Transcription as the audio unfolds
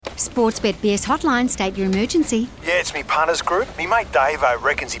Sportsbet BS hotline, state your emergency. Yeah, it's me punters group. Me mate Davo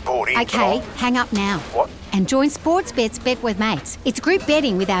reckons he bought in. Okay, hang up now. What? And join Sportsbet's Bet with Mates. It's group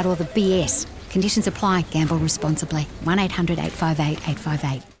betting without all the BS. Conditions apply. Gamble responsibly. 1800 858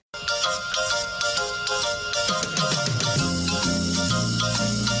 858.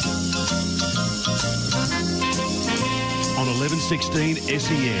 On 1116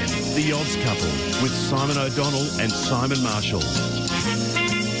 SEN, The Odds Couple with Simon O'Donnell and Simon Marshall.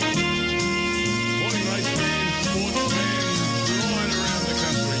 Morning, race fans, sports fans, right around the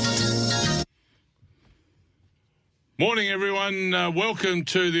country. Morning, everyone. Welcome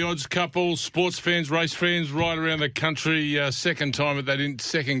to The Odds Couple, sports fans, race fans, right around the country. Second time at that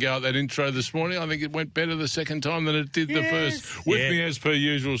second go at that intro this morning. I think it went better the second time than it did the first. With me, as per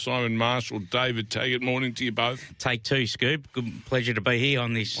usual, Simon Marshall, David Taggart. Morning to you both. Take two, Scoob. Good pleasure to be here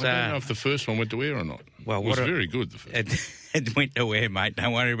on this. I don't know if the first one went to air or not. Well, it was very good. The first. It went to air, mate.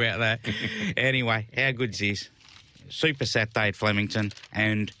 Don't worry about that. Anyway, how good's this? Super Saturday at Flemington,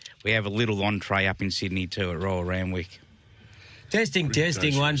 and we have a little entree up in Sydney too at Royal Randwick. Testing,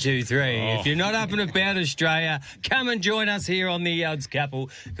 1, 2, 3. If you're not up and about Australia, come and join us here on the Odds Couple,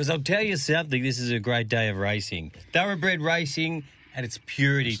 because I'll tell you something, this is a great day of racing. Thoroughbred racing at its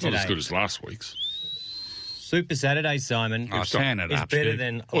purity today. Not as good as last week's. Super Saturday, Simon. Turn it up. It's better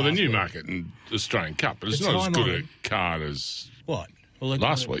than Well, the last week. Newmarket and Australian Cup, but it's The not as time good on a it. card as What? Well,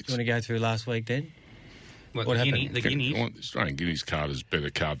 last week's. You want to go through last week then? What happened? The Guineas. The Australian Guineas card is a better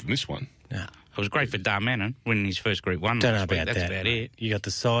card than this one. No. It was great for Darmanin winning his first Group 1. Don't know last week. about That's that. about it. You got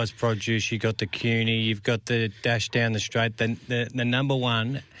the size produce, you got the CUNY, you've got the dash down the straight, the number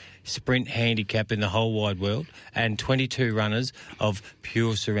one sprint handicap in the whole wide world, and 22 runners of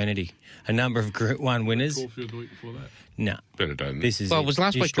pure serenity. A number of Group 1 winners. Caulfield the week before that. No. Better day than This this. is Well, it. was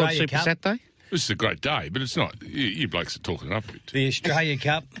last The week called Australia Super Cup, Saturday? This is a great day, but it's not. You blokes are talking it up a bit. The Australia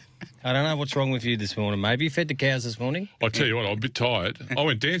Cup. I don't know what's wrong with you this morning. Maybe you fed the cows this morning? I tell you what, I'm a bit tired. I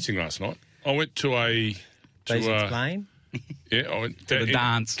went dancing last night. I went to a... Please explain. Yeah, I went To the in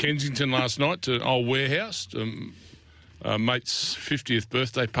dance. Kensington last night to an old warehouse, to mate's 50th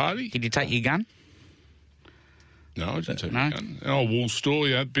birthday party. Did you take your gun? No, I didn't take No? my gun. An old wool store,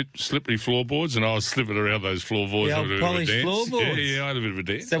 a bit slippery floorboards, and I was slipping around those floorboards. The old I had a bit of a polished dance. floorboards. Yeah, I had a bit of a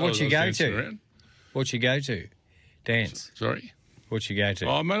dance. So what I was you go dancing to? around. What you go to? Dance. Sorry? What you go to?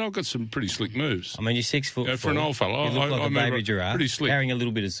 Oh, man, I've got some pretty slick moves. I mean, you're 6 foot. Yeah, for an four. old fella, You look I like a remember baby giraffe, pretty slick. carrying a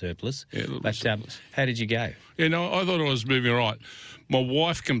little bit of surplus. Yeah, a little but bit of surplus. how did you go? Yeah, no, I thought I was moving all right. My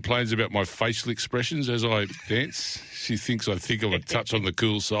wife complains about my facial expressions as I dance. She thinks I think I'm a touch on the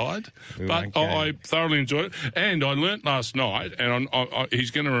cool side. We But won't go. I thoroughly enjoyed it. And I learnt last night, and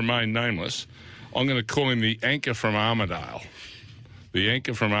he's going to remain nameless, I'm going to call him the anchor from Armidale. The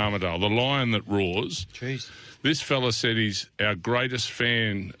anchor from Armidale, the lion that roars. Jeez. This fella said he's our greatest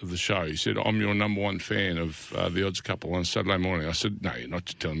fan of the show. He said, I'm your number one fan of The Odds Couple on Saturday morning. I said, no, you're not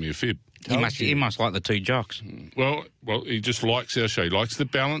telling me a fib. He must like the two jocks. Well, he just likes our show. He likes the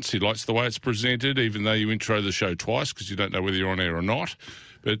balance. He likes the way it's presented, even though you intro the show twice because you don't know whether you're on air or not.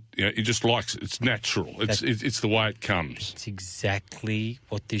 But he just likes it. It's natural. It's the way it comes. It's exactly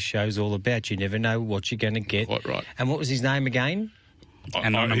what this show's all about. You never know what you're going to get. Quite right. And what was his name again?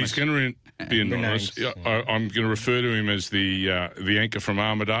 Anonymous. He's going to be anonymous. names, I'm going to refer to him as the anchor from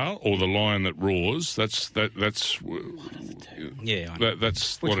Armidale or the lion that roars. That's Yeah, I know.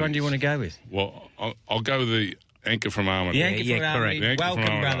 that's Which what one do you want to go with? Well, I'll go with the anchor from Armidale. The Anchor yeah, from correct. Army. The Anchor from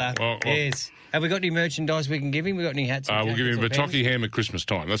Welcome, Armidale. brother. Well, Yes. Have we got any merchandise we can give him? We got any hats? and We'll give him a jackets or Bataki ham at Christmas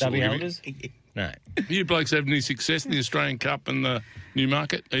time. That's what Stubby we'll give him. holders? No. You blokes have any success in the Australian Cup and the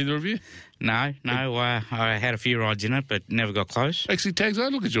Newmarket? Either of you? No. I had a few rides in it, but never got close. Actually, Tags, I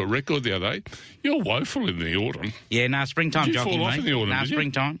look at your record the other day. You're woeful in the autumn. Yeah, no, springtime Did you jockey, fall off mate. in the autumn, No, did you?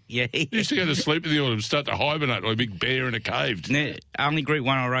 springtime. Yeah. You used to go to sleep in the autumn, start to hibernate like a big bear in a cave. The only Group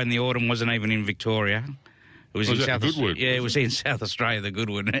 1 I rode in the autumn wasn't even in Victoria. It was Was in that South the Goodwood? Yeah, it was in South Australia, the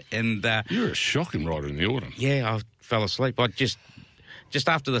Goodwood. And You're a shocking rider in the autumn. yeah, I fell asleep. I just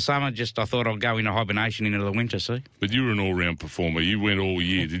after the summer, I thought I'd go into hibernation into the winter, see? But you were an all-round performer. You went all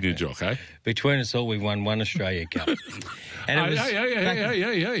year, didn't you, Jock, eh? Between us all, we won one Australia Cup. And it was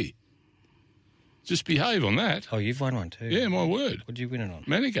Hey. Just behave on that. Oh, you've won one too. Yeah, my word. What did you win it on?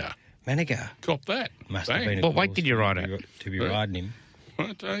 Manigar. Manigar. Cop that. Must Bang. have been. What weight did you ride at? To be riding him.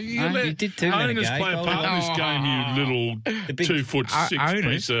 What? You did too, Owners Manigar. play a part in this game, you little big 2'6"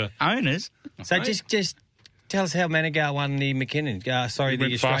 piece of... Owners? So just tell us how Manigar won the McKinnon. He The went faster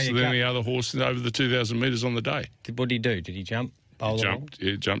Australia than Cup. any other horse over the 2,000 metres on the day. What did he do? Did he jump? Bowl along?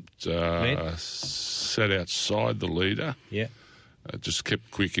 Jumped, sat outside the leader, Yeah. Just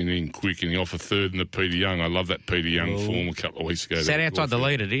kept quickening off a third in the Peter Young. I love that Peter Young form a couple of weeks ago. Sat outside the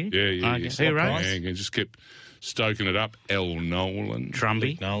leader, did he? Yeah. Okay. Who raced? Yeah, just kept stoking it up. L. Nolan.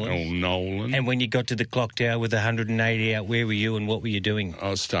 Trumby. L. Nolan. And when you got to the clock tower with 180 out, where were you and what were you doing? I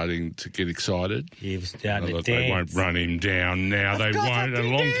was starting to get excited. You were starting to dance. They won't run him down now. They won't. And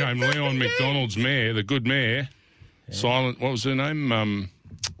along came Leon McDonald's mare, the good mare. Yeah. Silent. What was her name?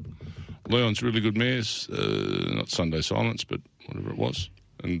 Leon's really good mares. Not Sunday Silence, but whatever it was.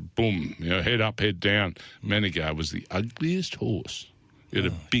 And boom, head up, head down. Manigar was the ugliest horse. He had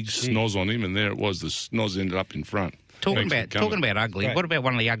a big snoz on him, and there it was. The snoz ended up in front. Talking about ugly, Great. what about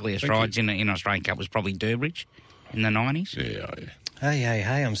one of the ugliest rides in Australian Cup was probably Durbridge in the 90s? Yeah.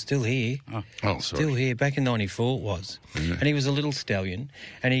 Hey, I'm still here. Oh, sorry. Still here. Back in 94 it was. Yeah. And he was a little stallion,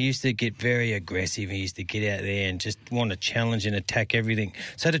 and he used to get very aggressive. He used to get out there and just want to challenge and attack everything.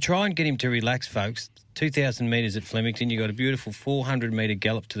 So to try and get him to relax, folks, 2,000 metres at Flemington, you got a beautiful 400-metre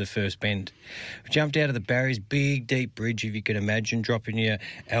gallop to the first bend. We jumped out of the barriers, big, deep bridge, if you could imagine, dropping your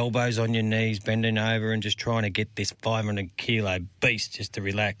elbows on your knees, bending over and just trying to get this 500-kilo beast just to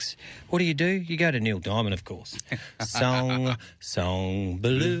relax. What do? You go to Neil Diamond, of course. Song,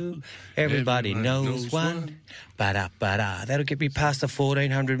 blue, everybody knows one. Ba-da. That'll get me past the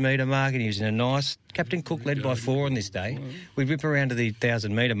 1,400-metre mark, and he was in a nice... Captain Cook led by 4 on this day. We'd rip around to the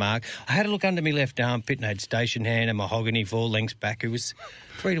 1,000-metre mark. I had a look under my left armpit and had Station Hand and Mahogany 4 lengths back, who was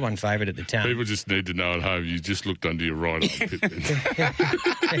 3-1 favourite at the time. People just need to know at home you just looked under your right armpit.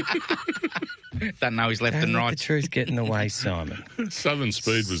 Don't know his left and right. The truth get in the way, Simon. Southern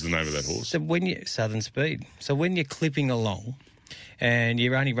Speed was the name of that horse. So Southern Speed. So when you're clipping along and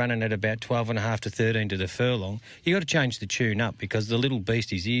you're only running at about 12.5 to 13 to the furlong, you got to change the tune up because the little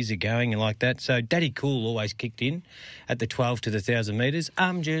beast, his ears are going and like that. So Daddy Cool always kicked in at the 12 to the 1,000 metres.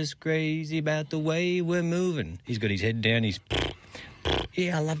 I'm just crazy about the way we're moving. He's got his head down.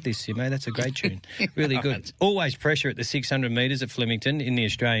 Yeah, I love this, Simo. That's a great tune. Really good. Always pressure at the 600 metres at Flemington in the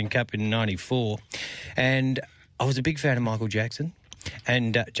Australian Cup in 94. And I was a big fan of Michael Jackson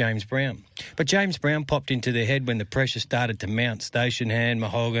and James Brown. But James Brown popped into their head when the pressure started to mount. Station Hand,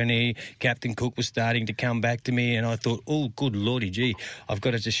 Mahogany, Captain Cook was starting to come back to me, and I thought, oh, good lordy gee, I've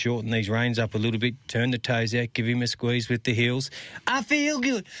got to just shorten these reins up a little bit, turn the toes out, give him a squeeze with the heels. I feel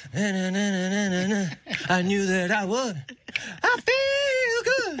good. Na, na, na, na, na, na. I knew that I would. I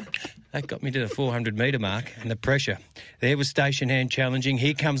feel good. That got me to the 400-metre mark and the pressure. There was Station Hand challenging.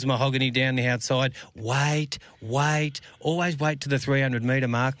 Here comes Mahogany down the outside. Wait. Always wait to the 300-metre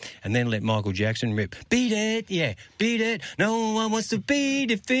mark and then let Michael Jackson rip. Beat it. No one wants to be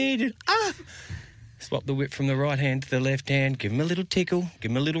defeated. Swap the whip from the right hand to the left hand. Give him a little tickle.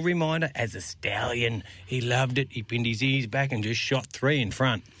 Give him a little reminder. As a stallion, he loved it. He pinned his ears back and just shot 3 in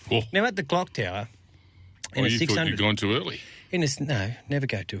front. Oh. Now at the clock tower... you thought you'd gone too early? No, never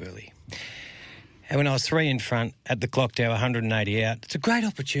go too early. And when I was 3 in front at the clock tower, 180 out, it's a great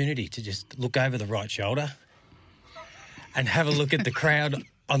opportunity to just look over the right shoulder and have a look at the crowd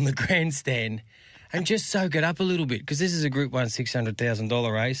on the grandstand and just soak it up a little bit because this is a Group 1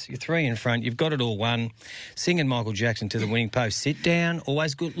 $600,000 race. You're 3 in front. You've got it all won. Singing Michael Jackson to the winning post. Sit down.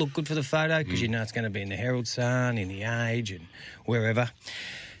 Always good. Look good for the photo because you know it's going to be in the Herald Sun, in the Age and wherever.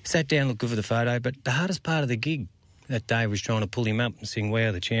 Sat down, looked good for the photo. But the hardest part of the gig that day was trying to pull him up and sing "We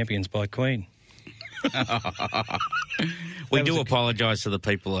Are the Champions" by Queen. We do apologise to the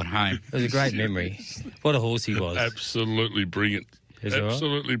people at home. It was a great memory. What a horse he was. Absolutely brilliant.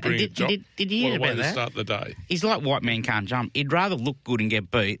 Absolutely brilliant job. Did you hear what a way about to that? start the day. He's like White Man Can't Jump. He'd rather look good and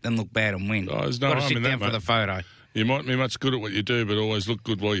get beat than look bad and win. Oh, there's no Got to harm sit in that, down for mate. the photo. You might be much good at what you do, but always look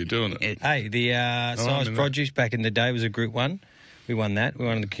good while you're doing it. Hey, the Size Produce back in the day was a Group 1. We won that. We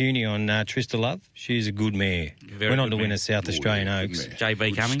won the CUNY on Trista Love. She's a good mare. Went on to win a South Australian Oaks.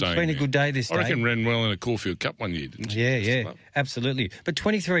 JB Cummings. It's been a good day this day. I reckon ran well in a Caulfield Cup one year, didn't she? Yeah, absolutely. But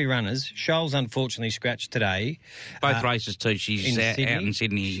 23 runners. Shoals unfortunately scratched today. Both races too. She's out in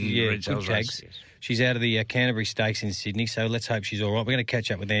Sydney. Yeah, good tags. She's out of the Canterbury Stakes in Sydney, so let's hope she's all right. We're going to catch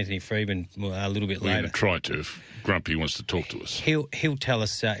up with Anthony Freeman a little bit We're later. going to try to if Grumpy wants to talk to us. He'll tell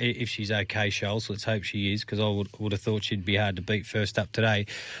us if she's okay, Shoals. Let's hope she is, because I would have thought she'd be hard to beat first up today.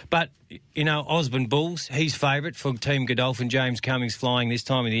 But, you know, Osborne Bulls, he's favourite for Team Godolphin. James Cummings flying this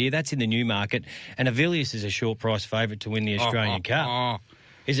time of the year. That's in the Newmarket. And Avilius is a short price favourite to win the Australian Cup.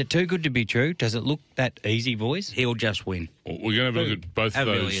 Is it too good to be true? Does it look that easy, boys? He'll just win. Well, we're going to have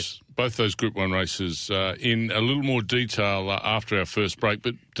a look at both those Group 1 races in a little more detail after our first break.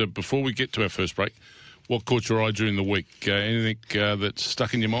 But before we get to our first break, What caught your eye during the week? Anything that's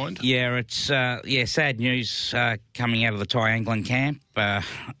stuck in your mind? Yeah, it's sad news coming out of the Thai Angling camp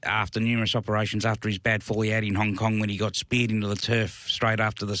after numerous operations after his bad falling out in Hong Kong when he got speared into the turf straight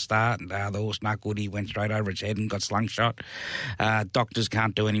after the start. The horse knuckled, he went straight over its head and got slungshot. Doctors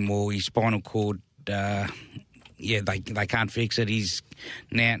can't do any more. His spinal cord... they can't fix it. He's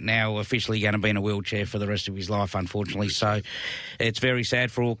now officially going to be in a wheelchair for the rest of his life, unfortunately. So it's very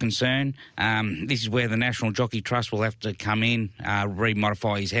sad for all concerned. This is where the National Jockey Trust will have to come in,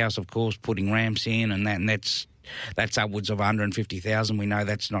 remodify his house, of course, putting ramps in, and that's upwards of 150,000. We know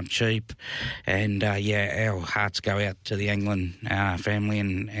that's not cheap. And, our hearts go out to the Angling family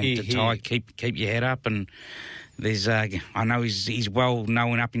and to Ty. Keep your head up. And there's, I know he's well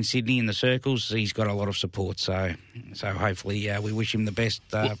known up in Sydney in the circles. He's got a lot of support. So hopefully we wish him the best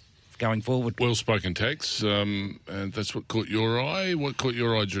going forward. Well spoken, Tags. And that's what caught your eye. What caught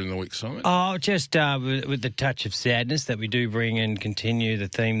your eye during the week, Simon? Oh, just with the touch of sadness that we do bring and continue the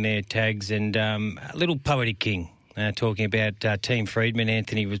theme there, Tags, and a little Poetic King. Talking about Team Friedman,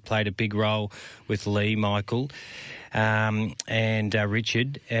 Anthony played a big role with Lee, Michael, and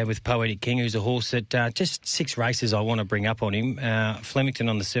Richard with Poetic King, who's a horse that just 6 races I want to bring up on him. Flemington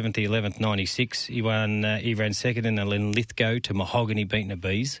on the 7th, the 11th, 96. He ran second in the Linlithgow to Mahogany beating the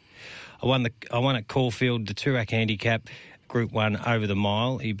Bees. I won at Caulfield, the Toorak Handicap, Group 1 over the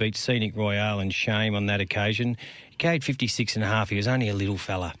mile. He beat Scenic Royale and Shame on that occasion. He carried 56.5. He was only a little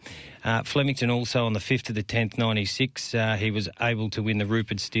fella. Flemington also on the 5th to the 10th, 96. He was able to win the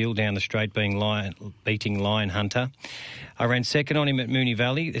Rupert Steele down the straight, beating Lion Hunter. I ran second on him at Moonee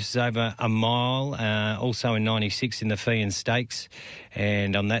Valley. This is over a mile, also in 96 in the Fee and Stakes.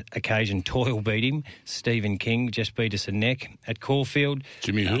 And on that occasion, Toyle beat him. Stephen King just beat us a neck at Caulfield.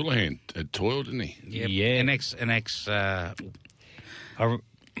 Jimmy Houlihan had Toyle, didn't he? Yep. Yeah. An ex I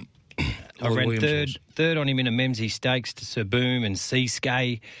ran third on him in a Memsey Stakes to Sir Boom and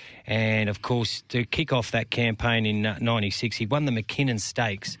Seascay. And, of course, to kick off that campaign in 96, he won the McKinnon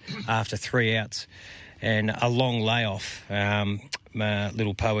Stakes after 3 outs and a long layoff,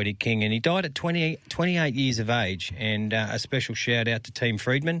 little Poetic King. And he died at 28 years of age. And a special shout-out to Team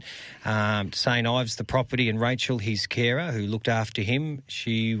Friedman, St Ives, the property, and Rachel, his carer, who looked after him.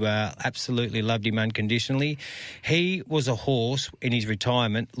 She absolutely loved him unconditionally. He was a horse in his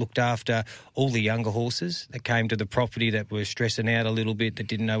retirement, looked after all the younger horses that came to the property that were stressing out a little bit, that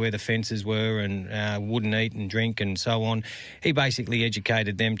didn't know where the fences were and wouldn't eat and drink and so on. He basically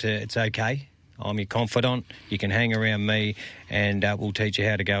educated them to, it's okay. I'm your confidant. You can hang around me and we'll teach you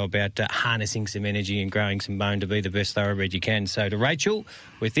how to go about harnessing some energy and growing some bone to be the best thoroughbred you can. So to Rachel,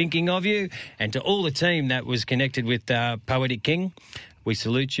 we're thinking of you. And to all the team that was connected with Poetic King, we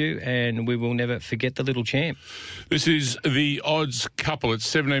salute you and we will never forget the little champ. This is the Odds Couple. It's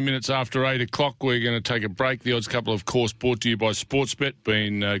 17 minutes after 8 o'clock. We're going to take a break. The Odds Couple, of course, brought to you by Sportsbet.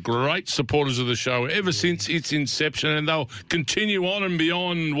 Been great supporters of the show ever since its inception, and they'll continue on and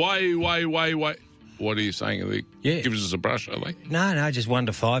beyond way. What are you saying? They give us a brush, are they? No, just 1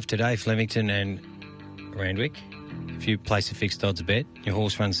 to 5 today, Flemington and Randwick. If you place a fixed odds bet, your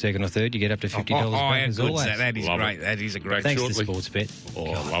horse runs second or third, you get up to $50 back as always. That is great. That is a great. Thanks to Sportsbet. Oh,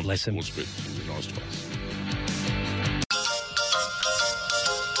 I love bless them. Sportsbet. It's nice to us.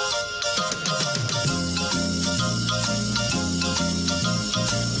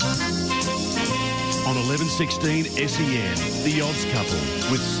 On 11:16 SEN, The Odds Couple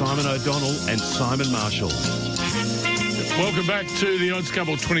with Simon O'Donnell and Simon Marshall. Welcome back to the Odds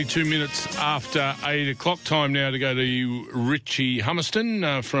Couple, 22 minutes after 8 o'clock. Time now to go to Richie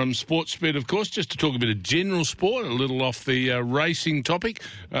Hummerston from Sportsbet, of course, just to talk a bit of general sport, a little off the racing topic.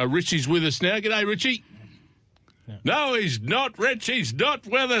 Richie's with us now. G'day, Richie. No, he's not, Rich. He's not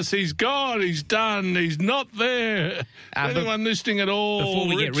with us. He's gone. He's done. He's not there. Anyone listening at all? Before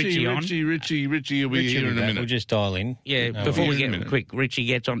we get Richie on. Richie will be here in a minute. We'll just dial in. Yeah, before we get quick, Richie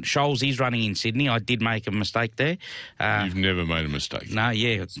gets on. Scholes, he's running in Sydney. I did make a mistake there. You've never made a mistake. No,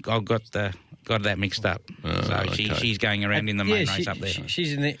 yeah, I got that mixed up. She's going around in the main race up there.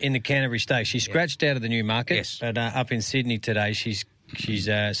 She's in the Canterbury Stakes. She scratched out of the Newmarket, yes. But up in Sydney today, she's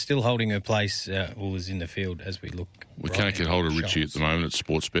still holding her place, is in the field as we look. We can't get hold of Richie at the moment at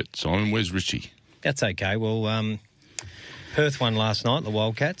Sportsbet. Simon, where's Richie? That's okay. Well, Perth won last night, the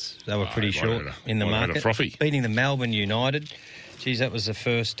Wildcats. They were pretty short in the market. Beating the Melbourne United. Geez, that was the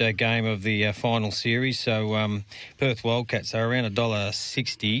first game of the final series. So Perth Wildcats are around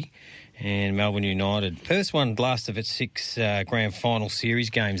 $1.60 and Melbourne United. Perth's won last of its 6 grand final series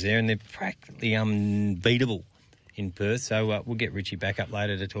games there, and they're practically unbeatable in Perth. So we'll get Richie back up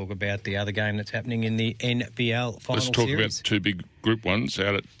later to talk about the other game that's happening in the NBL final Let's talk series. about two big Group 1s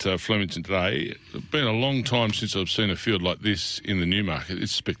out at Flemington today. It's been a long time since I've seen a field like this in the Newmarket.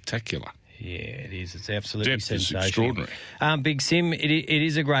 It's spectacular. Yeah, it is. It's absolutely Depth is sensational. extraordinary. Big Sim, it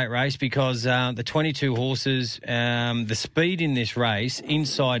is a great race because the 22 horses, the speed in this race,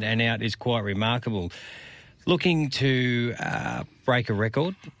 inside and out, is quite remarkable. Looking to break a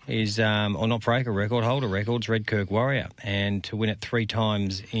record is, or not break a record, hold a record, is Redkirk Warrior. And to win it 3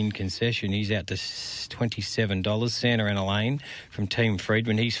 times in concession, he's out to $27. Santa Ana Lane from Team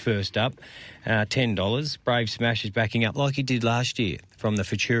Friedman, he's first up, $10. Brave Smash is backing up like he did last year from the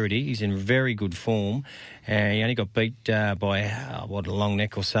Futurity. He's in very good form. He only got beat by, a long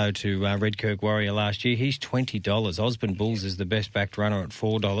neck or so to Redkirk Warrior last year. He's $20. Osborne Bulls is the best backed runner at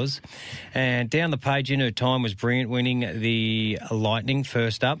 $4. And down the page, In Her Time was brilliant, winning the Lightning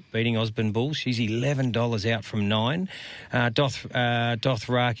first up, beating Osborne Bulls. She's $11 out from $9.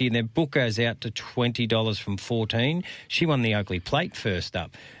 Dothraki, and then Booker's out to $20 from $14. She won the Oakley Plate first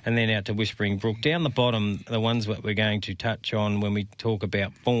up. And then out to Whispering Brook. Down the bottom, the ones that we're going to touch on when we talk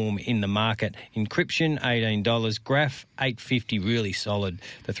about form in the market. Encryption, $18. Graph, $8.50, really solid.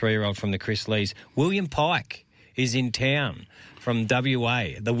 The 3-year-old from the Chris Lees. William Pike is in town from WA.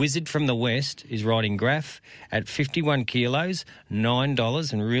 The Wizard from the West is riding Graph at 51 kilos,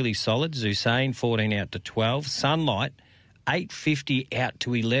 $9 and really solid. Zusain, 14 out to 12. Sunlight, $8.50 out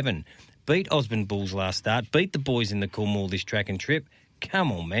to 11. Beat Osborne Bulls last start. Beat the boys in the Coolmore this track and trip.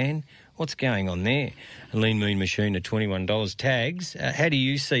 Come on, man. What's going on there? A Lean Mean Machine at $21. Tags, how do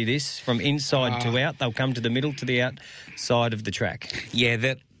you see this from inside to out? They'll come to the middle to the outside of the track.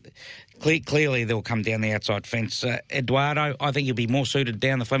 Yeah, clearly they'll come down the outside fence. Eduardo, I think he'll be more suited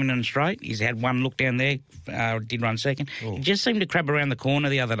down the Flemington Straight. He's had one look down there, did run second. Ooh. He just seemed to crab around the corner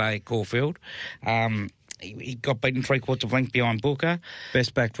the other day at Caulfield. He got beaten 3/4 of length behind Booker.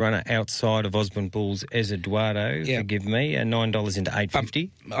 Best backed runner outside of Osborne Bulls is Eduardo, forgive me, $9 into $8.50.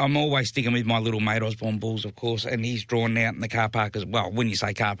 I'm always sticking with my little mate Osborne Bulls, of course, and he's drawn out in the car park as well. When you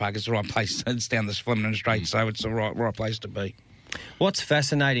say car park, it's the right place. It's down the Flemington Straight, so it's the right place to be. What's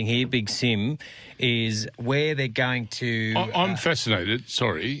fascinating here, Big Sim, is where they're going to... I'm fascinated,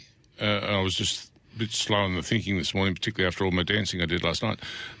 sorry. I was just a bit slow in the thinking this morning, particularly after all my dancing I did last night.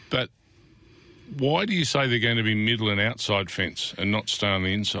 But why do you say they're going to be middle and outside fence and not stay on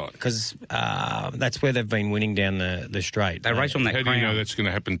the inside? Because that's where they've been winning down the straight. They race on that How crown. do you know that's going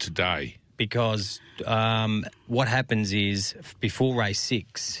to happen today? Because what happens is, before race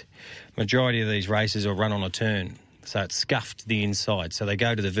 6, majority of these races are run on a turn. So it's scuffed the inside. So they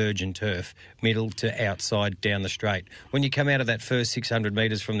go to the virgin turf, middle to outside down the straight. When you come out of that first 600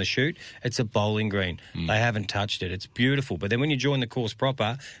 metres from the chute, it's a bowling green. They haven't touched it. It's beautiful. But then when you join the course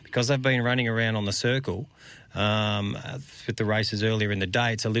proper, because they've been running around on the circle with the races earlier in the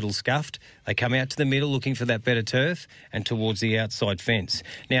day, it's a little scuffed. They come out to the middle looking for that better turf and towards the outside fence.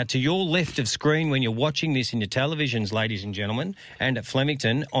 Now, to your left of screen, when you're watching this in your televisions, ladies and gentlemen, and at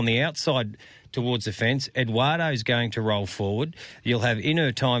Flemington, on the outside towards the fence, Eduardo's going to roll forward. You'll have In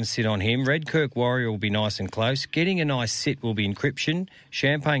Her Time sit on him. Redkirk Warrior will be nice and close. Getting a nice sit will be Encryption.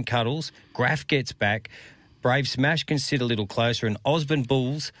 Champagne Cuddles. Graph gets back. Brave Smash can sit a little closer, and Osborne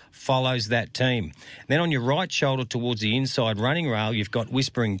Bulls follows that team. Then on your right shoulder towards the inside running rail, you've got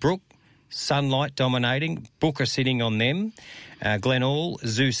Whispering Brook, Sunlight dominating, Booker sitting on them, Glen All,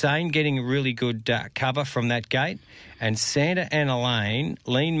 Zusain getting a really good cover from that gate, and Santa Ana Lane,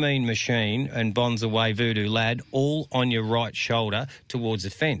 Lean Mean Machine and Bonds Away Voodoo Lad all on your right shoulder towards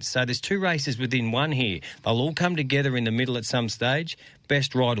the fence. So there's 2 races within one here. They'll all come together in the middle at some stage.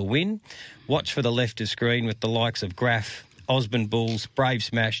 Best ride will win. Watch for the left of screen with the likes of Graph, Osborne Bulls, Brave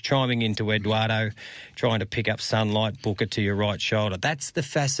Smash chiming into Eduardo, trying to pick up Sunlight, Booker to your right shoulder. That's the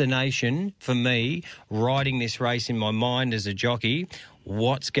fascination for me, riding this race in my mind as a jockey,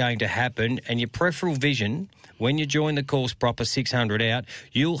 what's going to happen. And your peripheral vision, when you join the course proper 600 out,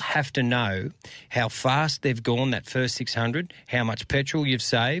 you'll have to know how fast they've gone that first 600, how much petrol you've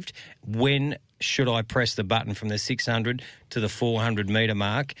saved, when should I press the button from the 600 to the 400 metre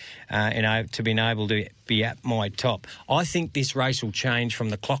mark to be able to be at my top. I think this race will change from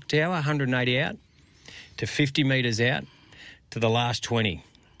the clock tower, 180 out, to 50 metres out, to the last 20.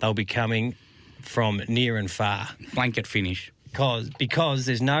 They'll be coming from near and far. Blanket finish. Because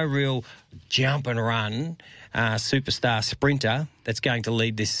there's no real jump and run superstar sprinter that's going to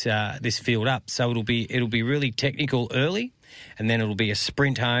lead this field up. So it'll be really technical early, and then it'll be a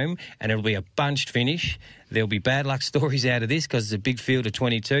sprint home, and it'll be a bunched finish. There'll be bad luck stories out of this because it's a big field of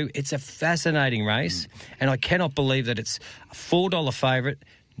 22. It's a fascinating race, and I cannot believe that it's a $4 favourite,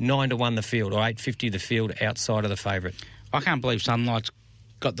 9-1 the field or 850 the field outside of the favourite. I can't believe Sunlight's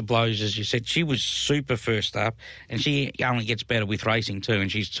got the blows, as you said. She was super first up, and she only gets better with racing too,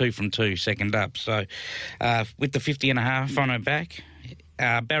 and she's 2 from 2 second up. So with the 50.5 on her back,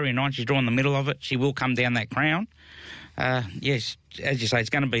 barrier 9, she's drawn the middle of it. She will come down that crown. Yes, as you say,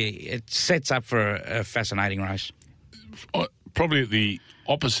 it sets up for a fascinating race. Probably at the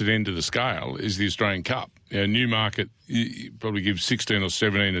opposite end of the scale is the Australian Cup. Newmarket, you probably give 16 or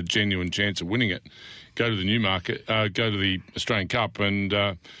 17 a genuine chance of winning it. Go to the Newmarket, go to the Australian Cup, and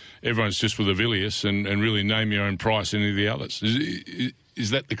everyone's just with Avilius and really name your own price any of the others.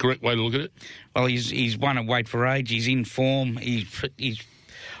 Is that the correct way to look at it? Well, he's won at Weight for Age. He's in form.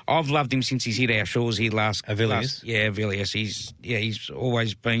 I've loved him since he's hit our shores here last. Avilius? Avilius. He's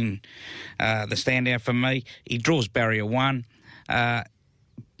always been the standout for me. He draws barrier 1.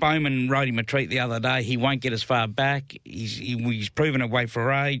 Bowman rode him a treat the other day. He won't get as far back. He's proven at Weight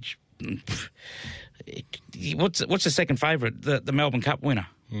for Age. What's the second favourite? The Melbourne Cup winner,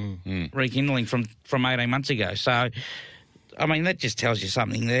 rekindling from 18 months ago. So, I mean, that just tells you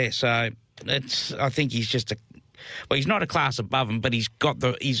something there. So, I think he's just he's not a class above him, but he's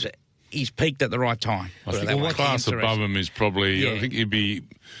peaked at the right time. I think a class above him is probably. Yeah. I think you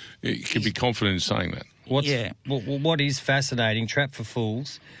could be confident in saying that. What is fascinating, Trap for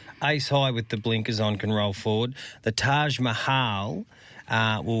Fools, Ace High with the blinkers on can roll forward. The Taj Mahal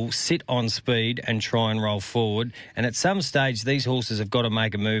will sit on speed and try and roll forward. And at some stage, these horses have got to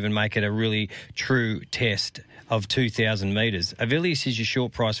make a move and make it a really true test of 2,000 metres. Avilius is your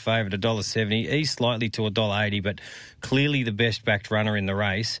short price favourite, $1.70. He's slightly to $1.80, but clearly the best backed runner in the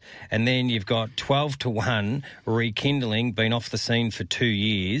race. And then you've got 12-1 Rekindling, been off the scene for 2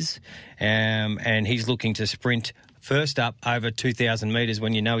 years, and he's looking to sprint first up over 2,000 metres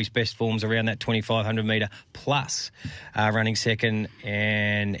when you know his best form's around that 2,500 metre plus, running second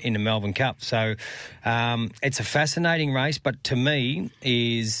and in the Melbourne Cup. So it's a fascinating race, but to me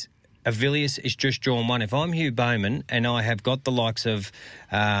Avilius is just drawn 1. If I'm Hugh Bowman and I have got the likes of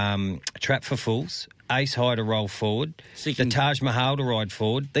Trap for Fools, Ace High to roll forward, the Taj Mahal to ride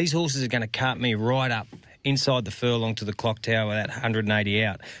forward, these horses are going to cart me right up inside the furlong to the clock tower at 180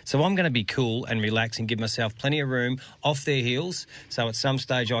 out. So I'm going to be cool and relax and give myself plenty of room off their heels, so at some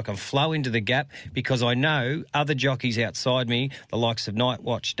stage I can flow into the gap, because I know other jockeys outside me, the likes of Night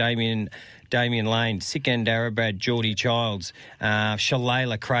Watch, Damien Lane, Sikandarabad, Geordie Childs,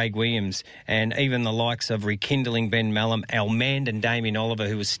 Shalala, Craig Williams, and even the likes of Rekindling, Ben Mallam, Almand and Damien Oliver,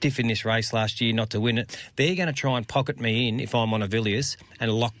 who was stiff in this race last year not to win it. They're going to try and pocket me in if I'm on Avilius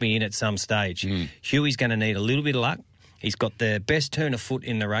and lock me in at some stage. Huey's going to need a little bit of luck. He's got the best turn of foot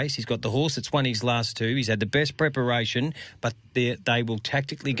in the race. He's got the horse that's won his last 2. He's had the best preparation, but they will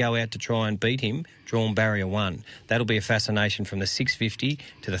tactically go out to try and beat him, drawn barrier 1. That'll be a fascination from the 650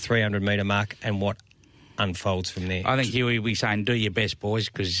 to the 300 metre mark and what unfolds from there. I think Huey will be saying, do your best, boys,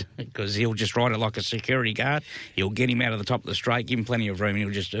 because he'll just ride it like a security guard. He'll get him out of the top of the straight, give him plenty of room,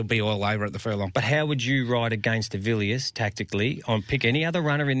 and he'll be all over at the furlong. But how would you ride against Avilius tactically? Pick any other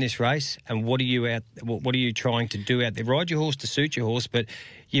runner in this race, and what are you trying to do out there? Ride your horse to suit your horse, but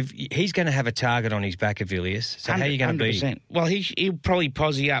he's going to have a target on his back, Avilius. So how are you going to beat him? Well, he'll probably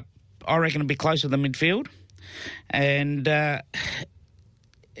posse up. I reckon it'll be closer to the midfield, and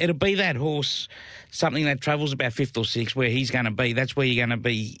it'll be that horse, something that travels about 5th or 6th, where he's going to be. That's where you're going to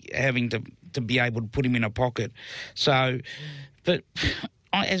be having to be able to put him in a pocket. So, but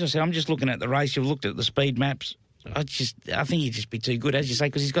as I said, I'm just looking at the race. You've looked at the speed maps. I think he'd just be too good, as you say,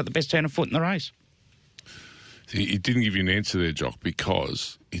 because he's got the best turn of foot in the race. He didn't give you an answer there, Jock,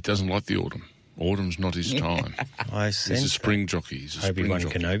 because he doesn't like the autumn. Autumn's not his time. He's a spring jockey. He's a Obi-Wan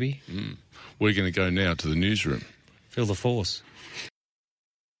spring jockey. Kenobi. We're going to go now to the newsroom. Feel the force.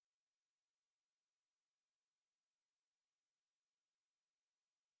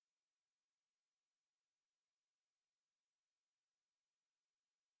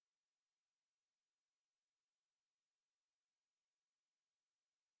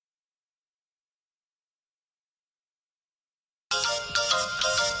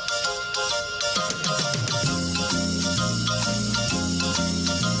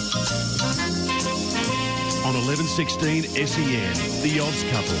 On 11:16 SEN, The Odds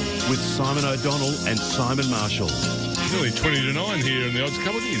Couple with Simon O'Donnell and Simon Marshall. Nearly 20 to 9 here in The Odds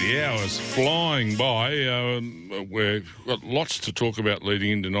Couple. The hour's flying by. We've got lots to talk about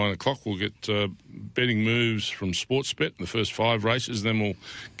leading into 9 o'clock. We'll get betting moves from Sportsbet in the first 5 races. Then we'll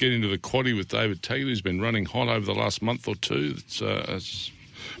get into the quaddie with David Taggart, who's been running hot over the last month or two. It's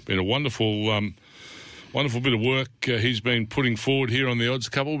been a wonderful Wonderful bit of work he's been putting forward here on the Odds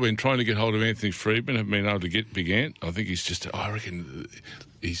Couple. Been trying to get hold of Anthony Freedman. Haven't been able to get Big Ant. I think I reckon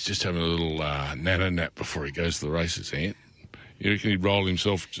he's just having a little nano nap before he goes to the races, Ant. You reckon he'd roll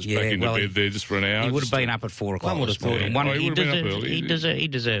himself back into bed there just for an hour? He would have been up at 4 o'clock. One would have thought he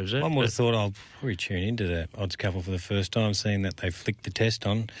deserves it. One would have thought I'll probably tune into the Odds Couple for the first time, seeing that they flicked the text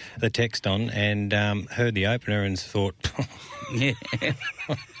on, and heard the opener and thought, Yeah.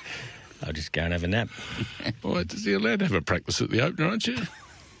 I'll just go and have a nap. Well, is he allowed to have a practice at the opener, aren't you?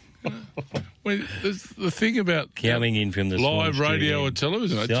 Well, the thing about Coming in from the live Swan radio Studio. or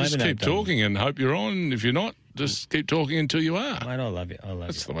television, just keep talking and hope you're on. If you're not, just keep talking until you are. Mate, I love you.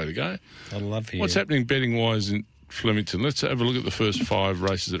 That's the way to go. I love you. What's happening betting-wise in Flemington? Let's have a look at the first 5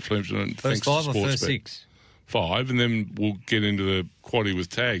 races at Flemington. And First 5 or first 6? 5, and then we'll get into the quaddie with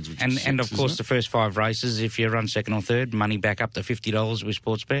tags. Which is 6, and of course, the first 5 races, if you run second or third, money back up to $50 with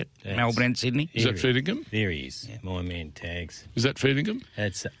Sportsbet. Yes. Melbourne and Sydney. Is that Feedingham? There he is. My man, Tags. Is that Feedingham?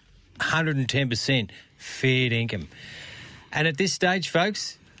 That's 110% fair income. And at this stage,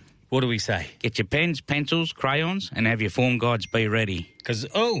 folks, what do we say? Get your pens, pencils, crayons, and have your form guides be ready. Because,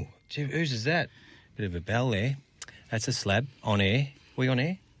 whose is that? Bit of a bell there. That's a slab on air. We on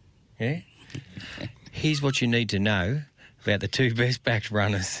air? Yeah? Here's what you need to know about the 2 best-backed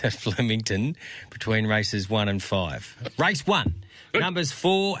runners at Flemington between races 1 and 5. Race 1, numbers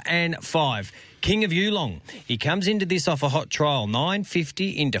 4 and 5. King of Yulong. He comes into this off a hot trial,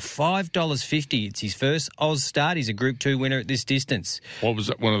 $9.50 into $5.50. It's his first Oz start. He's a Group 2 winner at this distance. What was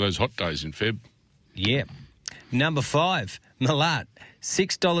that? One of those hot days in Feb? Yeah. Number 5, Malat.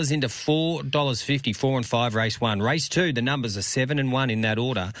 $6 into $4.50, 4 and 5, race 1. Race 2, the numbers are 7 and 1 in that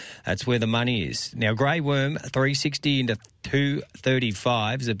order. That's where the money is. Now, Grey Worm, $3.60 into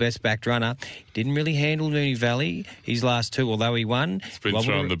 $2.35 is the best backed runner. Didn't really handle Mooney Valley, his last 2, although he won. It's been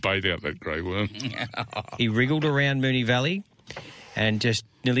throwing the bait out, that Grey Worm. He wriggled around Mooney Valley and just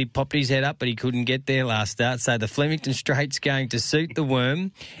nearly popped his head up, but he couldn't get there last start. So the Flemington Straight's going to suit the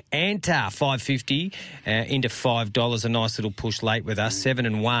Worm. Antar, $5.50 into $5. A nice little push late with us. 7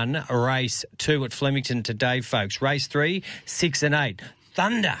 and 1. Race 2 at Flemington today, folks. Race 3, 6 and 8.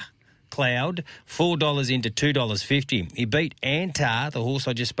 Thunder Cloud, $4 into $2.50. He beat Antar, the horse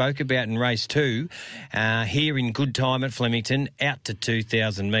I just spoke about in race 2, here in good time at Flemington, out to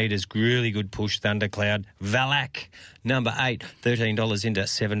 2,000 metres. Really good push, Thundercloud. Valak, number 8, $13 into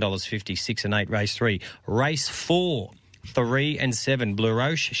 $7.50, 6 and 8, race 3. Race 4, 3 and 7, Blue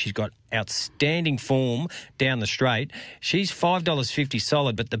Roche. She's got outstanding form down the straight. She's $5.50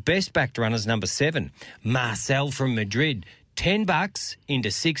 solid, but the best backed runner's number 7, Marcel from Madrid. $10 into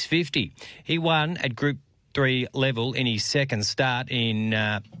 $6.50. He won at Group 3 level in his second start in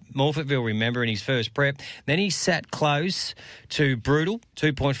Morphettville, remember, in his first prep. Then he sat close to Brutal,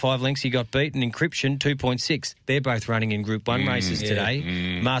 2.5 lengths. He got beaten. Encryption, 2.6. They're both running in Group 1 races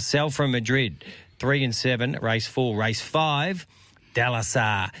today. Marcel from Madrid, 3 and 7, race 4. Race 5,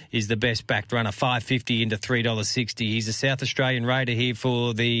 Dalasar is the best backed runner, $5.50 into $3.60. He's a South Australian raider here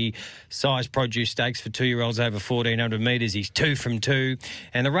for the Size Produce Stakes for 2-year-olds over 1,400 metres. He's 2 from 2.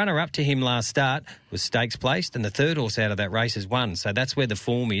 And the runner up to him last start was stakes placed, and the third horse out of that race has won. So that's where the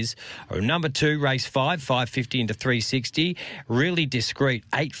form is. Number 2, race 5, $5.50 into $3.60. Really discreet.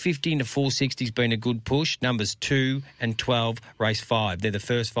 $8.50 into $4.60 has been a good push. Numbers 2 and 12, race 5. They're the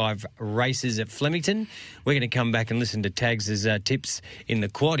first 5 races at Flemington. We're going to come back and listen to Tags' tips in the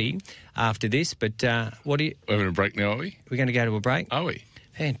quaddie after this. But what do you... We're having a break now, are we? We're going to go to a break? Are we?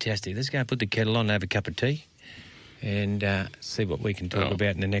 Fantastic. Let's go and put the kettle on and have a cup of tea and see what we can talk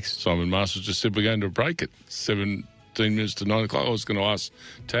about in the next... Simon Marshall just said we're going to a break at 17 minutes to 9 o'clock. I was going to ask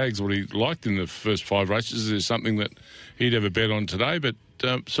Tags what he liked in the first 5 races. Is there something that he'd have a bet on today? But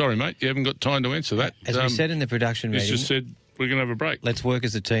sorry, mate, you haven't got time to answer that. As we said in the production meeting... He's just said we're going to have a break. Let's work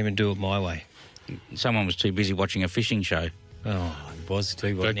as a team and do it my way. Someone was too busy watching a fishing show. Oh, it was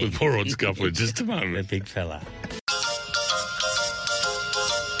too, wasn't Back with poor Odds Couple in just a moment. The big fella.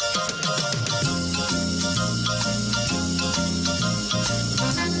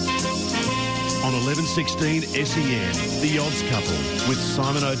 On 11:16 SEN, The Odds Couple with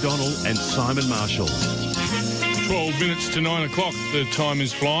Simon O'Donnell and Simon Marshall. 12 minutes to 9 o'clock, the time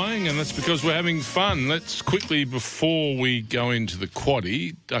is flying, and that's because we're having fun. Let's quickly, before we go into the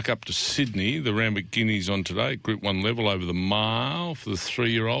quaddie, duck up to Sydney. The Rambut Guineas on today, Group 1 level over the mile for the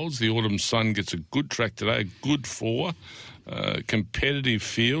 3-year-olds. The Autumn Sun gets a good track today, a good 4. Competitive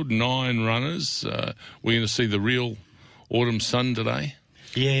field, 9 runners. We're going to see the real Autumn Sun today.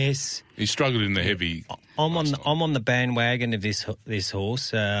 Yes. He struggled in the heavy. I'm on the bandwagon of this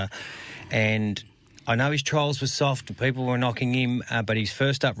horse, and I know his trials were soft and people were knocking him, but his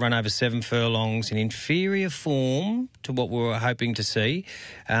first up run over 7 furlongs in inferior form to what we were hoping to see,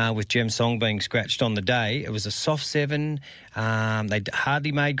 with Gem Song being scratched on the day. It was a soft 7. They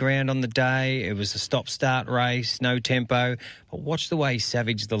hardly made ground on the day. It was a stop-start race, no tempo. But watch the way he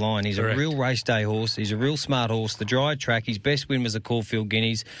savaged the line. He's Correct. a real race day horse. He's a real smart horse. The dry track, his best win was the Caulfield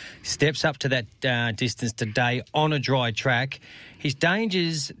Guineas. Steps up to that distance today on a dry track. His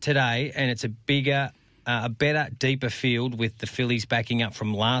dangers today, and it's a better, deeper field with the fillies backing up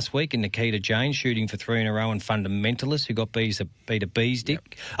from last week and Nikita Jane shooting for 3 in a row and Fundamentalist, who got beat a bees,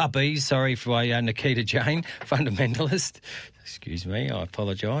 Dick. Bees, sorry, for Nikita Jane, Fundamentalist. Excuse me, I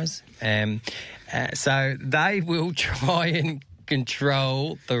apologise. So they will try and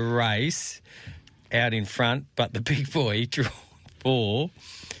control the race out in front, but the big boy drawn 4...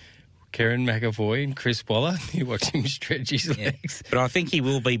 Karen McAvoy and Chris Waller. You watch him stretch his legs. But I think he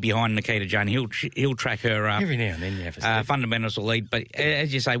will be behind Nikita Jane. He'll track her up. Every now and then you have a step. Fundamentals will lead. But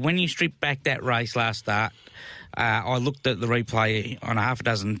as you say, when you strip back that race last start, I looked at the replay on a half a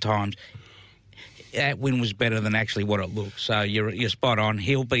dozen times. That win was better than actually what it looked. So you're spot on.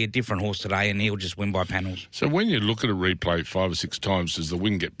 He'll be a different horse today and he'll just win by panels. So when you look at a replay 5 or 6 times, does the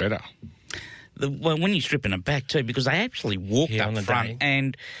win get better? Well, when you're stripping it back too, because they actually walked up front,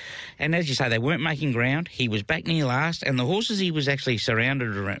 and as you say, they weren't making ground. He was back near last, and the horses he was actually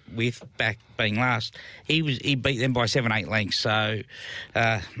surrounded with back being last, he beat them by 7-8 lengths. So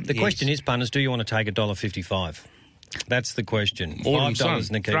the question is, punters, do you want to take $1.55? That's the question.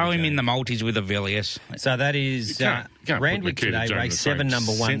 $5 Nikita Throw him Jane. in the multis with a Villiers. So that is can't put Randwick Nikita today, Jane in race the 7, same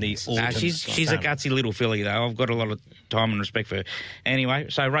number 1, the sentence. Autumn. She's a gutsy little filly, though. I've got a lot of time and respect for her. Anyway,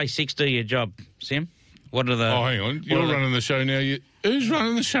 so race 6, do your job, Sim. What are the... Oh, hang on. You're running the show now. Who's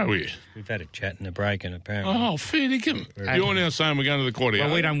running the show here? We've had a chat and a break, and apparently... Oh, fair dinkum. You're now saying we're going to the quaddy.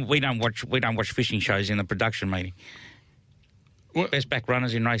 Well, we don't watch fishing shows in the production meeting. What? Best back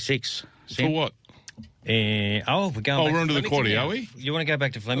runners in race 6. Sim. For what? we're going. We're on to the Flemington quaddy, now. are we? You want to go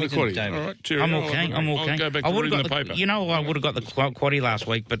back to Flemington, Quaddy. David? All right, cheerio. I'm all keen. I'll go back to reading the paper. You know, I would have got the quaddy last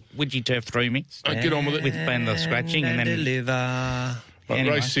week, but Widgie Turf threw me. Get on with it. With the scratching and then... deliver. Right,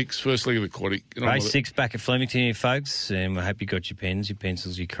 Anyway. Race 6, first leg of the quaddy. Get on Race with it. 6 back at Flemington here, folks. And I hope you got your pens, your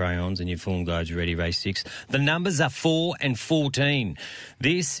pencils, your crayons and your form guides ready, race 6. The numbers are 4 and 14.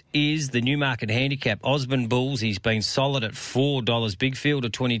 This is the Newmarket Handicap. Osborne Bulls, he's been solid at $4. Big field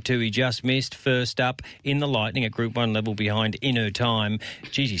at 22. He just missed. First up in the Lightning at Group 1 level behind In Her Time.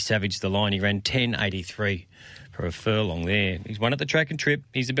 Geez, he savaged the line. He ran 10.83 for a furlong there. He's won at the Track and Trip.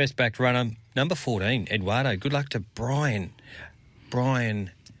 He's the best backed runner. Number 14, Eduardo. Good luck to Brian.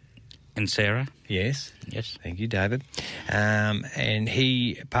 And Sarah. Yes. Yes. Thank you, David. And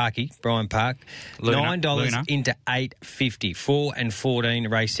Brian Park, Luna. $9 into $8.50. 4 and 14,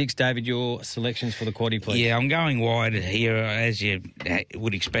 race 6. David, your selections for the quaddy, please. Yeah, I'm going wide here, as you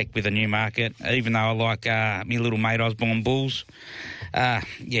would expect with a Newmarket, even though I like my little mate Osborne Bulls.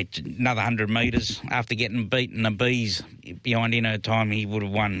 Another 100 metres after getting beaten the bees behind In Her Time, he would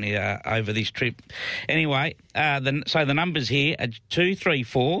have won over this trip. Anyway, so the numbers here are 2, 3,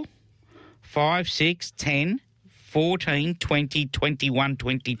 4, 5, 6, 10, 14, 20, 21,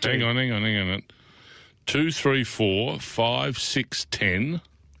 22. Hang on. 2, 3, 4, 5, 6, 10.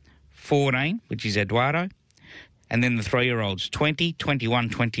 14, which is Eduardo. And then the 3-year-olds, 20, 21,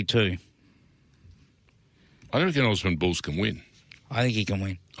 22. I don't reckon Osborne Bulls can win. I think he can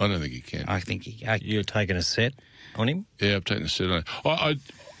win. I don't think he can. I think he... You're taking a set on him? Yeah, I've taken a set on him.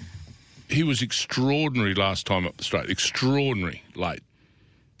 He was extraordinary last time up the straight. Extraordinary late.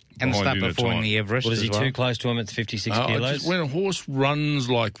 And behind start In Her before in Time. the Everest Well, is as he well. too close to him at 56 kilos? When a horse runs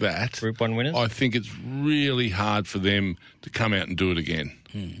like that, Group 1 winners? I think it's really hard for them to come out and do it again.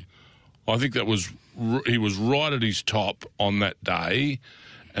 I think he was right at his top on that day,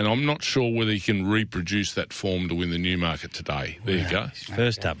 and I'm not sure whether he can reproduce that form to win the Newmarket today. There you go. His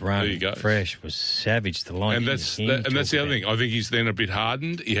first up run, There you go. fresh, was savage. The line. And that's the other thing. I think he's then a bit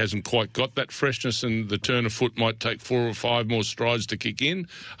hardened. He hasn't quite got that freshness, and the turn of foot might take 4 or 5 more strides to kick in.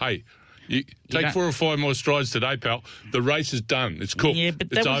 Hey, you take 4 or 5 more strides today, pal. The race is done. It's cooked. Yeah, but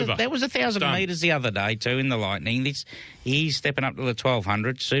it's that over. was 1,000 Done. metres the other day too in the Lightning. He's stepping up to the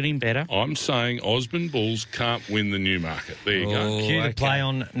 1,200, suit him better. I'm saying Osborne Bulls can't win the Newmarket. There you go. Cue to play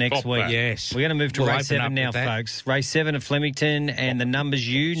on next Top week. that. Yes. We're going to move to We'll race open 7 up now, with that. folks. Race 7 at Flemington, and the numbers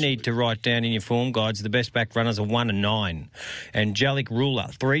you need to write down in your form guides. The best back runners are 1 and 9. And Jalik Ruler,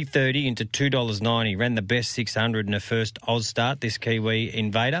 $3.30 into $2.90. Ran the best 600 in her first Oz start, this Kiwi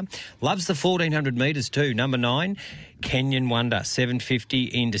Invader. Loves the 1,400 metres too. Number 9, Kenyan Wonder,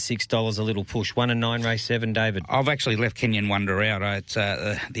 $7.50 into $6 a little push. 1 and 9, race 7, David. I've actually left Kenyan Wonder out. It's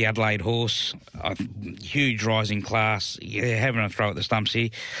the Adelaide horse. Huge rising class. Yeah, having a throw at the stumps here.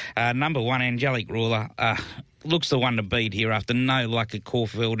 Number 1, Angelic Ruler. Looks the one to beat here after no luck at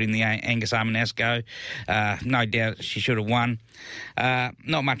Caulfield in the Angus Armanasco. No doubt she should have won.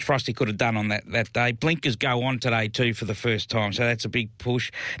 Not much Frosty could have done on that day. Blinkers go on today too for the first time, so that's a big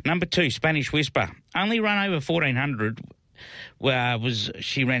push. Number 2, Spanish Whisper. Only run over 1,400.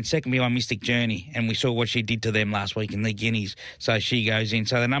 She ran second behind Mystic Journey, and we saw what she did to them last week in the Guineas. So she goes in.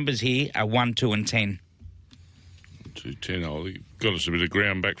 So the numbers here are 1, 2 and 10. 2, 10. Oh, you got us a bit of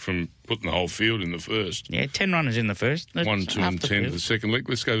ground back from putting the whole field in the first. Yeah, 10 runners in the first. 1, 2 and 10 for the second leg.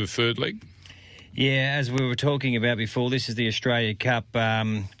 Let's go to the third leg. Yeah, as we were talking about before, this is the Australia Cup,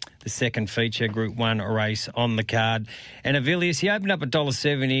 the second feature, Group 1 race on the card. And Avilius, he opened up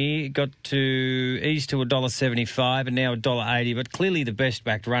 $1.70, got to ease to $1.75 and now $1.80, but clearly the best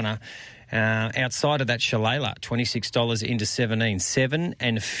backed runner. Outside of that, Shalala, $26 into 17. 7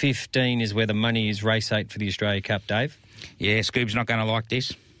 and 15 is where the money is. Race 8 for the Australia Cup, Dave. Yeah, Scoob's not going to like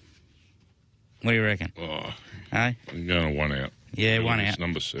this. What do you reckon? Oh, Hey? I'm going to 1 out. Yeah, 1 out.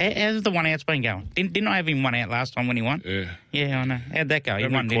 Number 7. How's the 1 out's been going? Didn't I have him 1 out last time when he won? Yeah. Yeah, I know. How'd that go? How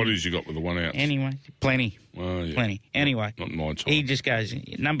many quaddies you got with the 1 outs? Anyway, plenty. Oh, yeah. Plenty. Anyway. Not my time. He just goes,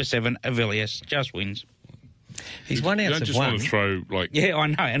 number 7, Avilius, just wins. He's 1 You outs don't of just 1. want to throw, like... Yeah, I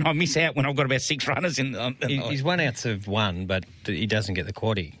know, and I miss out when I've got about 6 runners in. He's 1 outs of 1, but he doesn't get the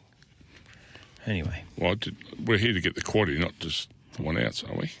quaddie. Anyway. Well, we're here to get the quaddie, not just the 1 outs,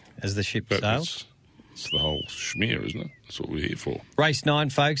 are we? As the ship But sails. it's the whole schmear, isn't it? That's what we're here for. Race 9,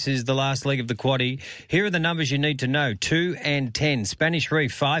 folks, is the last leg of the quaddie. Here are the numbers you need to know. 2 and 10. Spanish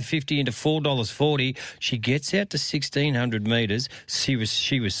Reef, $5.50 into $4.40. She gets out to 1,600 metres. She was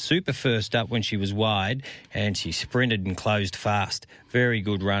super first up when she was wide, and she sprinted and closed fast. Very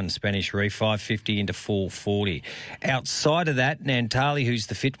good run, Spanish Reef, $5.50 into $4.40. Outside of that, Nantali, who's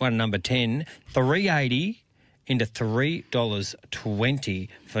the fit one, number 10, $3.80 into $3.20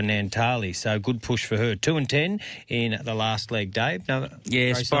 for Nantali. So good push for her. 2 and 10 in the last leg, Dave.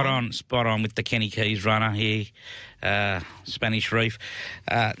 Yeah, spot on with the Kenny Keys runner here, Spanish Reef.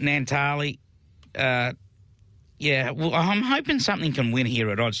 Nantali, yeah, well, I'm hoping something can win here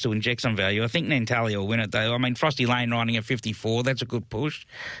at odds to inject some value. I think Nantali will win it, though. I mean, Frosty Lane riding at 54, that's a good push.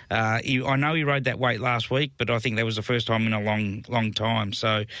 I know he rode that weight last week, but I think that was the first time in a long time.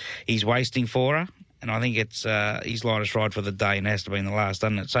 So he's wasting for her. And I think it's his lightest ride for the day, and it has to be in the last,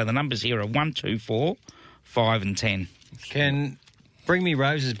 doesn't it? So the numbers here are 1, 2, 4, 5 and 10. Can Bring Me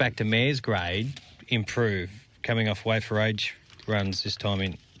Roses back to mare's grade improve, coming off weight for age runs this time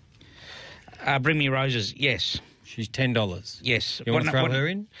in? Bring Me Roses, yes. She's $10. Yes. You want to throw her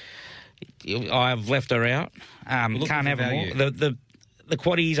in? I've left her out. Can't have her more. The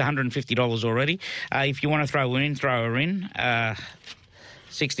quaddie is $150 already. If you want to throw her in.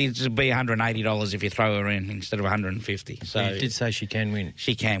 60 would be $180 if you throw her in instead of $150. So you did say she can win.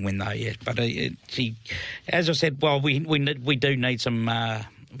 She can win though, yes. But she, as I said, well, we do need some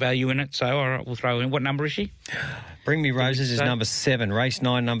value in it. So all right, we'll throw her in. What number is she? Bring Me Roses is number 7. Race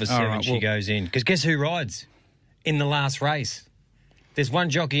 9, number 7. Right, she goes in. Because guess who rides in the last race? There's one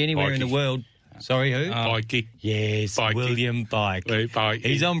jockey anywhere in the world. Sorry, who? Pikey. Yes, Pikey. William Pike. Hey, Pikey.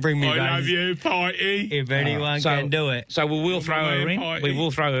 He's on Bring Me Roses. I love you, Pikey. If anyone can do it. So we will throw her in. Pikey. We will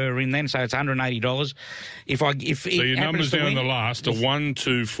throw her in then. So it's $180. So your numbers down the last are 1,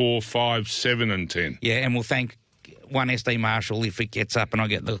 2, 4, 5, 7 and 10. Yeah, and we'll thank one SD Marshall if it gets up and I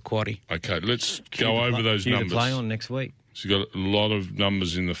get the quaddie. Okay, let's go over those numbers. Play on next week. So you've got a lot of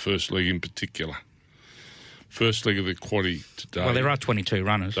numbers in the first leg in particular. First leg of the quaddie today. Well, there are 22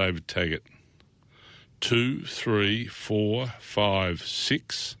 runners. David Taggart. 2, 3, 4, 5,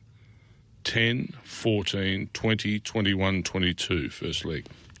 6, 10, 14, 20, 21, 22, first leg.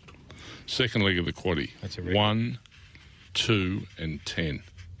 Second leg of the quaddie. That's a record. 1, 2 and 10.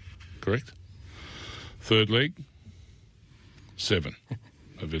 Correct? Third leg, 7,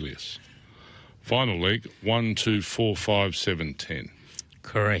 Avilius. Final leg, 1, 2, 4, 5, 7, 10.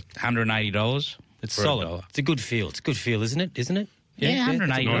 Correct. $180. It's for solid. $1. It's a good feel. It's a good feel, isn't it? Isn't it? Yeah,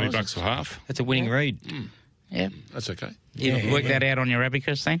 $180. $90 a half. That's a winning read. Yeah. That's okay. You work that out on your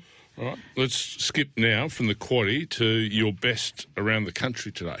abacus then? All right, let's skip now from the quaddie to your best around the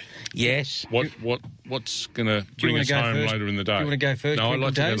country today. Yes. What's going to bring us home later in the day? Do you want to go first? No, I'd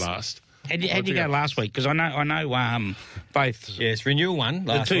like to Toes? go last. How'd you go last week? Because I know both. Yes, Renewal won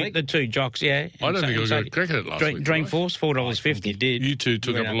last week. The two jocks, yeah. I don't think I got cricket at last week. Dreamforce, $4.50. You did. You two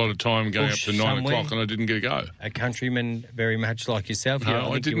took up a lot of time going up to 9 o'clock and I didn't get a go. A countryman very much like yourself.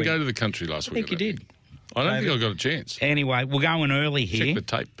 No, I didn't go to the country last week. I think you did. I don't think I got a chance. Anyway, we're going early here. Check the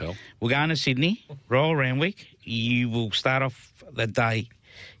tape, pal. We're going to Sydney, Royal Randwick. You will start off the day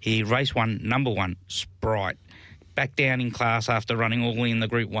here, race 1, number 1, Sprite. Back down in class after running all in the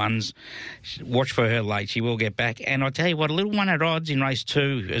Group 1s. Watch for her late. She will get back. And I tell you what, a little one at odds in race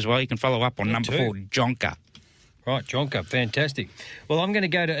 2 as well. You can follow up on number 4, Jonker. Right, Jonker, fantastic. Well, I'm going to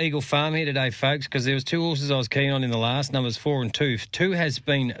go to Eagle Farm here today, folks, because there was 2 horses I was keen on in the last, numbers 4 and 2. 2 has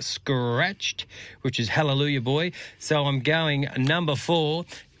been scratched, which is Hallelujah Boy. So I'm going number 4.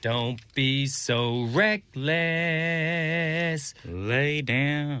 Don't be so reckless. Lay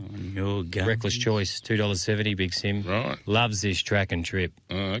down your gun. Reckless Choice, $2.70, Big Sim. Right. Loves this track and trip.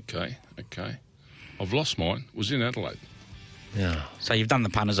 Oh, okay. I've lost mine. It was in Adelaide. Yeah. So you've done the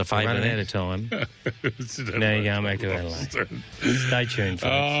punters a favour Running there. out of time. It's in Now Adelaide. you're going back to Adelaide. Stay tuned,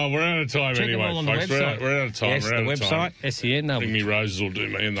 folks. Oh, we're out of time Check them anyway, all on the folks. website. We're out of time. Yes, we're out the of time. website, SEN. they'll Bring me roses will do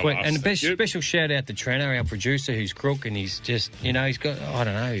me in the last. And a Thank you. special shout out to Treno, our producer, who's crook, and he's just, he's got, I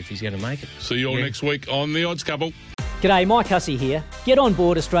don't know if he's going to make it. See you all next week on The Odds Couple. G'day, Mike Hussey here. Get on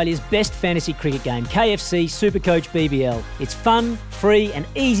board Australia's best fantasy cricket game, KFC Supercoach BBL. It's fun, free and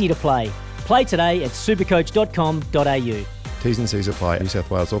easy to play. Play today at supercoach.com.au. T's and C's apply. New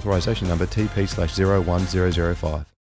South Wales authorisation number TP/01005.